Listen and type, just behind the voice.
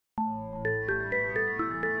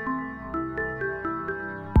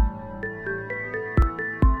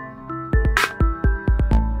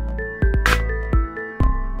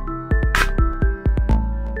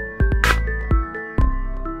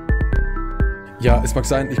Ja, es mag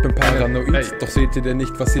sein, ich bin paranoid, doch seht ihr denn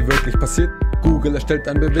nicht, was hier wirklich passiert? Google erstellt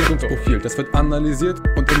ein Bewegungsprofil, das wird analysiert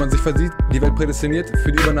und wenn man sich versieht, die Welt prädestiniert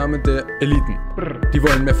für die Übernahme der Eliten. Die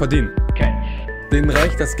wollen mehr verdienen. Denen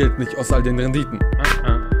reicht das Geld nicht aus all den Renditen.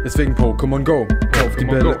 Deswegen Pokémon Go, kauft die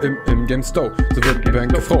Bälle im Game Store, so wird die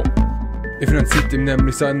Bank froh. Ihr finanziert ihm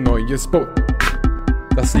nämlich sein neues Boot.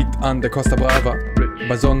 Das liegt an der Costa Brava,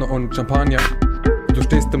 bei Sonne und Champagner. Du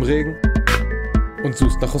stehst im Regen und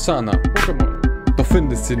suchst nach Hosanna. Doch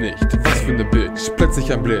findest sie nicht, was für ne Bitch.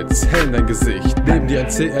 Plötzlich ein Blitz, hell in dein Gesicht. Neben dir ein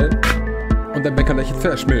CL und dein Bäcker lächelt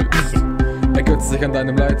verschmilzt. Ergötzt sich an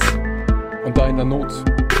deinem Leid und deiner Not.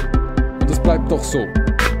 Und es bleibt doch so,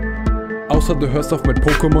 außer du hörst auf mit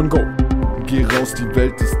Pokémon Go. Geh raus, die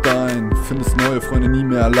Welt ist dein. Findest neue Freunde, nie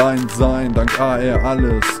mehr allein sein. Dank AR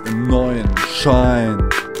alles im neuen Schein.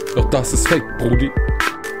 Doch das ist Fake, Brudi.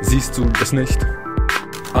 Siehst du es nicht?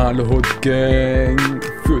 Aluhood Gang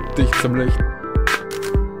führt dich zum Licht.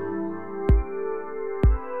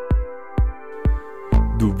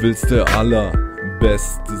 Du willst der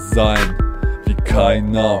Allerbeste sein, wie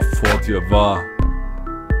keiner vor dir war.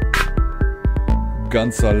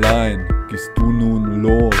 Ganz allein gehst du nun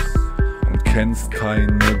los und kennst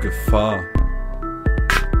keine Gefahr.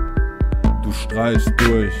 Du streichst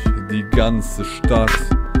durch die ganze Stadt,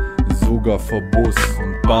 sogar vor Bus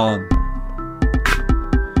und Bahn.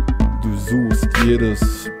 Du suchst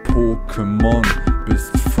jedes Pokémon,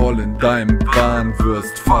 bist voll in deinem Wahn,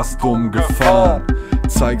 wirst fast umgefahren.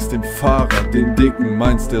 Zeigst dem Fahrer den Dicken,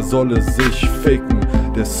 meinst der solle sich ficken.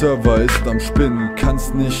 Der Server ist am Spinnen,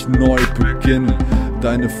 kannst nicht neu beginnen.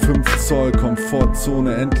 Deine 5 Zoll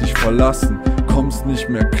Komfortzone endlich verlassen, kommst nicht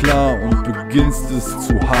mehr klar und beginnst es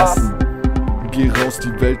zu hassen. Geh raus,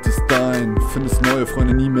 die Welt ist dein, findest neue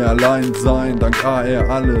Freunde, nie mehr allein sein. Dank AR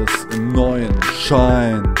alles im neuen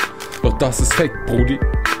Schein. Doch das ist Fake, Brudi.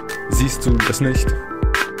 Siehst du das nicht?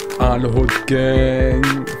 Aluhood Gang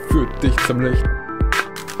führt dich zum Licht.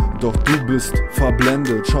 Doch du bist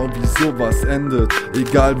verblendet, schau wie sowas endet.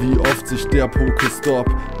 Egal wie oft sich der Pokestop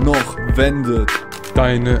noch wendet.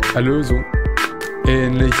 Deine Erlösung,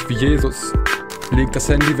 ähnlich wie Jesus. Leg das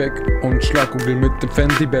Handy weg und schlag Google mit dem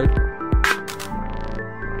Fendi-Belt.